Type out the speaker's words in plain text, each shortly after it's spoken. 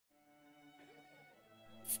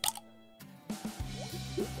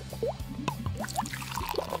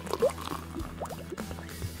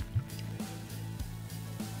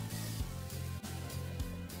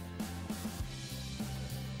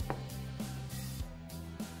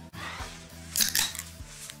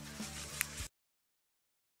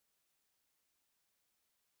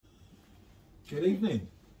Good evening.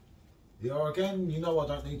 Here are again. You know I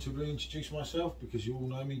don't need to reintroduce myself because you all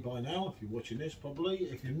know me by now if you're watching this probably.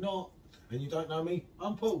 If you're not and you don't know me,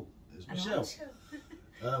 I'm Paul. There's myself.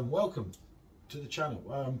 Welcome to the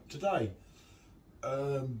channel. Today,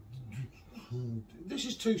 this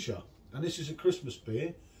is Tucher and this is a Christmas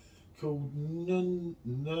beer called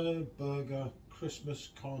Nürnberger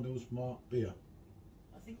Christkindlesmarkt beer.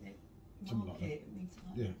 I think they Something like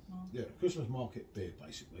that. Yeah, Christmas market beer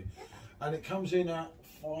basically. And it comes in at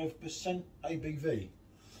 5% ABV.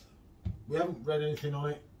 We haven't read anything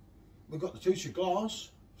on it. We've got the Tucher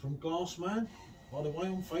glass from Glassman, by the way,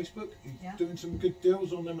 on Facebook. He's doing some good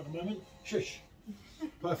deals on them at the moment. Shush.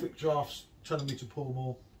 Perfect drafts, telling me to pour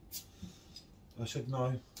more. I said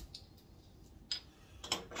no.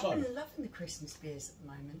 So, I'm loving the Christmas beers at the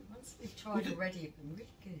moment. Once we've tried already, they've been really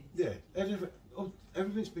good. Yeah,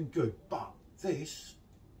 everything's been good, but this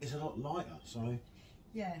is a lot lighter, so...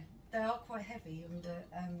 Yeah, they are quite heavy on the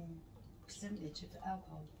percentage of the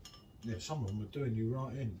alcohol. Yeah, some of them are doing you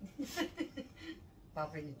right in. But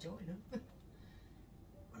I've been enjoying them.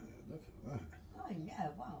 Look at that. Oh yeah,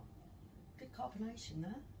 wow. Good carbonation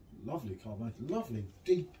there. Lovely carbonation, lovely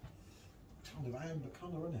deep kind of amber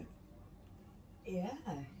colour, isn't it? Yeah,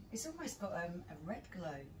 it's almost got a red glow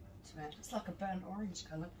to it. It's like a burnt orange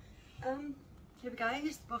colour. Here we go,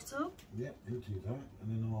 here's the bottle. Yeah, you do that, and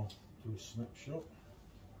then I'll do a snapshot.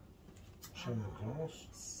 Show me the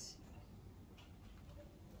glass.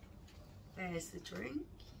 There's the drink.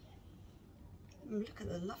 Look at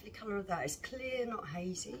the lovely colour of that. It's clear, not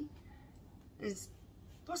hazy. It's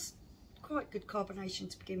quite good carbonation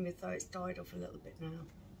to begin with, though it's died off a little bit now.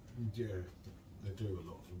 Yeah, they do a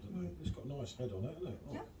lot of them, don't they? It's got a nice head on it, hasn't it?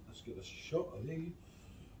 Oh, yeah. Let's get a shot of these.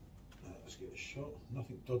 Let's get a shot.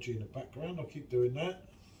 Nothing dodgy in the background. I'll keep doing that.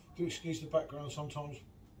 Do excuse the background sometimes.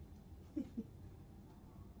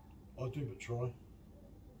 I do but try.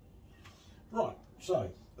 Right,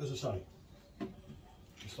 so, as I say,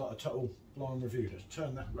 it's like a total blind review. Let's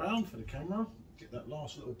turn that round for the camera, get that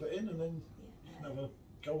last little bit in, and then you can have a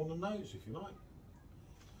go on the nose if you like.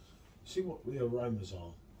 See what the aromas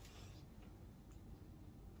are.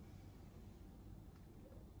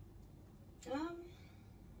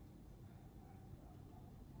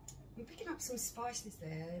 I'm picking up some spices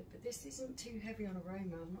there, but this isn't too heavy on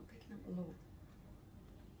aroma. I'm not picking up a lot.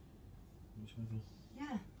 Yeah,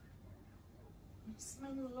 I'm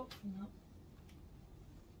smelling a lot from that.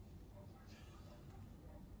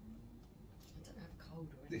 I don't have cold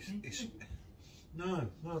or anything. No,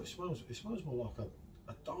 it smells more like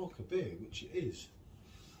a darker beer, which it is.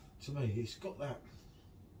 To me, it's got that.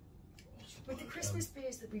 With the Christmas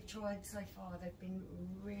beers that we've tried so far, they've been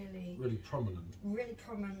really prominent. Really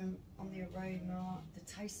prominent on the aroma. The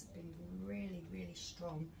taste has been really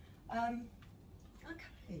strong.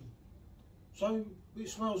 Okay. So it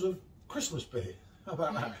smells of Christmas beer. How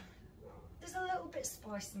about that? There's a little bit of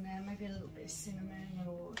spice in there, maybe a little bit of cinnamon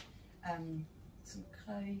or some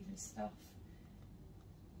clove and stuff.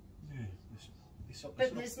 Yeah,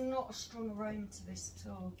 but there's not a strong aroma to this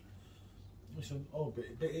at all. It's an odd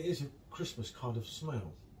bit, but it is a Christmas kind of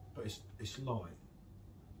smell, but it's light.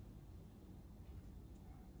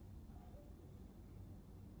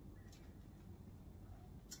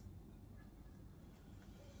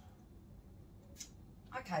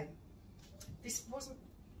 Okay, this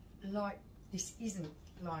isn't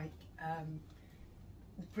like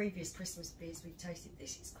the previous Christmas beers we've tasted.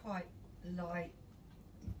 This is quite light,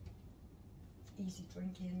 easy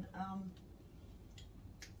drinking.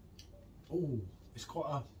 Oh, it's quite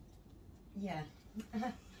a... Yeah.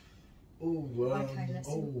 Oh, okay, let's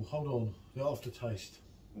see. Hold on, the aftertaste.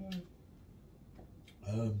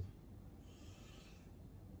 Oh,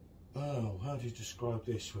 how do you describe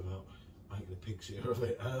this without making a pig's ear of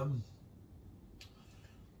it?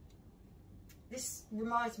 This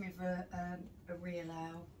reminds me of a real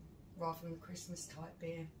ale rather than a Christmas type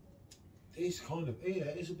beer. It's kind of, yeah,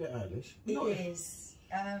 it's a bit ale-ish. It is.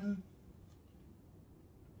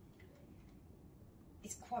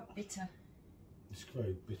 It's quite bitter. It's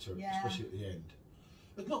very bitter, yeah. Especially at the end.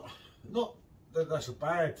 But not that that's a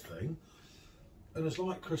bad thing. And as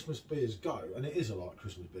light Christmas beers go, and it is a light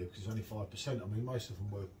Christmas beer because it's only 5%. I mean, most of them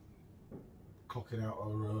were clocking out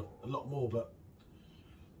a lot more, but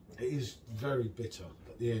it is very bitter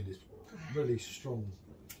at the end. It's really strong.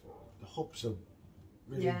 The hops are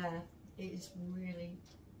Really. Yeah, it is really.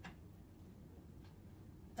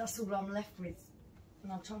 That's all I'm left with,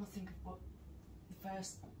 and I'm trying to think of what the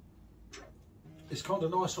first. It's kind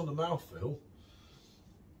of nice on the mouthfeel,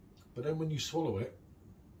 but then when you swallow it,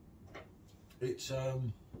 it's.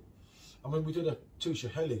 I mean, we did a Tucher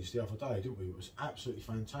Hellies the other day, didn't we? It was absolutely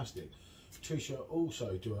fantastic. Tucher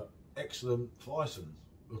also do an excellent Weizen,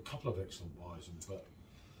 a couple of excellent Weizen, but.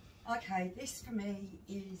 Okay, this for me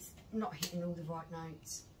is not hitting all the right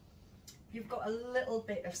notes. You've got a little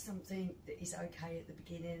bit of something that is okay at the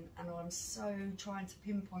beginning, and I'm so trying to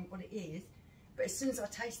pinpoint what it is, but as soon as I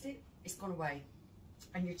taste it, it's gone away,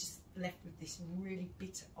 and you're just left with this really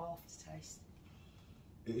bitter aftertaste.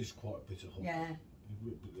 It is quite a bitter hop. Yeah.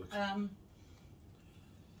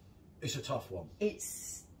 It's a tough one.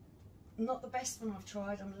 It's not the best one I've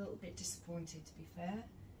tried. I'm a little bit disappointed, to be fair.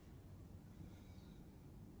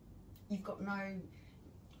 You've got no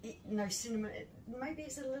cinnamon. Maybe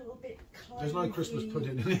it's a little bit clovey. There's no Christmas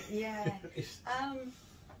pudding in it. Yeah.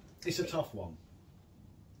 It's a tough one.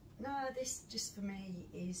 No, this just for me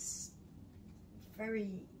is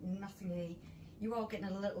very nothingy. You are getting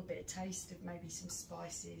a little bit of taste of maybe some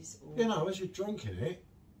spices. Or you know, as you're drinking it,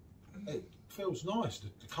 it feels nice.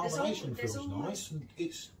 The combination feels nice, and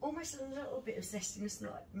it's almost a little bit of zestiness,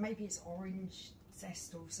 like maybe it's orange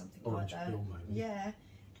zest or something orange like that. peel, maybe. Yeah.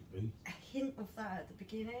 Could be. A hint of that at the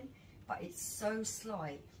beginning, but it's so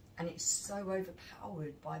slight and it's so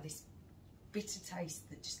overpowered by this bitter taste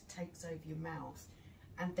that just takes over your mouth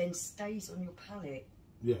and then stays on your palate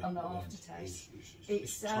on the aftertaste.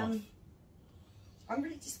 It's tough. I'm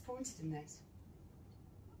really disappointed in this.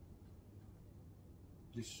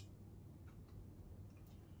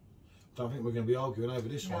 Don't think we're going to be arguing over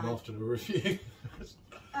this one after the review.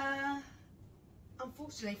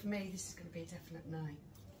 Unfortunately for me, this is going to be a definite no.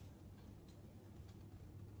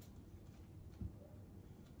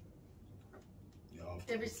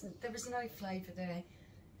 There is no flavour there.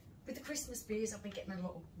 With the Christmas beers, I've been getting a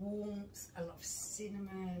lot of warmth, a lot of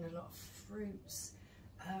cinnamon, a lot of fruits,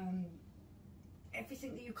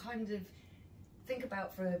 everything that you kind of think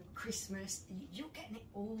about for Christmas. You're getting it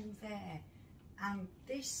all there, and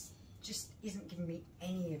this just isn't giving me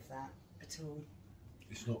any of that at all.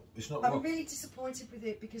 It's not. I'm really disappointed with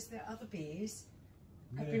it because their other beers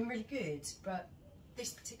have been really good, but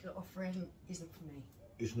this particular offering isn't for me.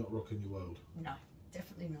 It's not rocking your world. No.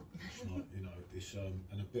 Definitely not. It's like, you know, it's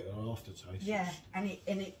and a bitter aftertaste. Yeah, and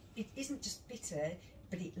it isn't just bitter,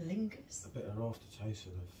 but it lingers. A bitter aftertaste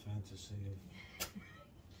and a fantasy of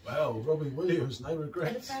well, Robbie Williams, no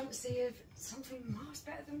regrets. And a fantasy of something miles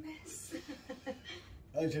better than this.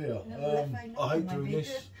 Oh dear. I hate doing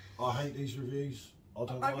this. I hate these reviews.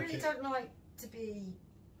 I really don't like to be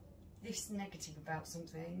this negative about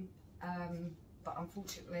something, but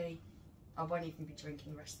unfortunately I won't even be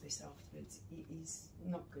drinking the rest of this afterwards. It is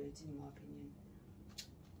not good, in my opinion.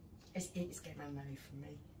 It's getting a no from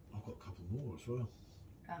me. I've got a couple more as well.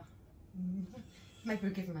 Oh. Maybe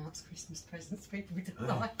we'll give them out as Christmas presents, people we don't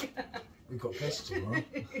like. We've got guests tomorrow.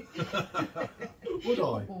 Would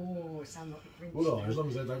I? Oh, sound like a Grinch. Would I? As long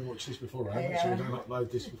as they don't watch this beforehand, so we don't upload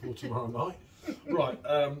this before tomorrow night. Right,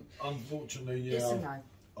 unfortunately, yeah, It's a no.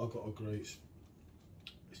 I've got to agree,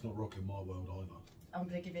 it's not rocking my world either. I'm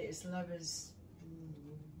going to give it as low as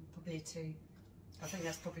probably a 2. I think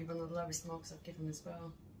that's probably one of the lowest marks I've given as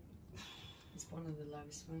well. It's one of the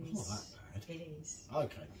lowest ones. It's not that bad. It is.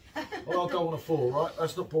 Okay. Well, I'll go on a 4, right?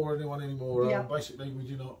 Let's not bore anyone anymore. Yeah. Basically, we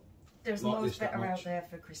do not. There's like loads better out there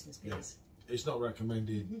for Christmas beers. Yeah. It's not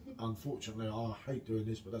recommended. Unfortunately, I hate doing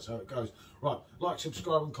this, but that's how it goes. Right, like,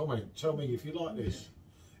 subscribe and comment. Tell me if you like this,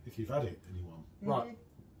 if you've had it, anyone. Right,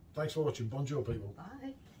 thanks for watching. Bonjour, people.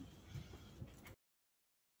 Bye.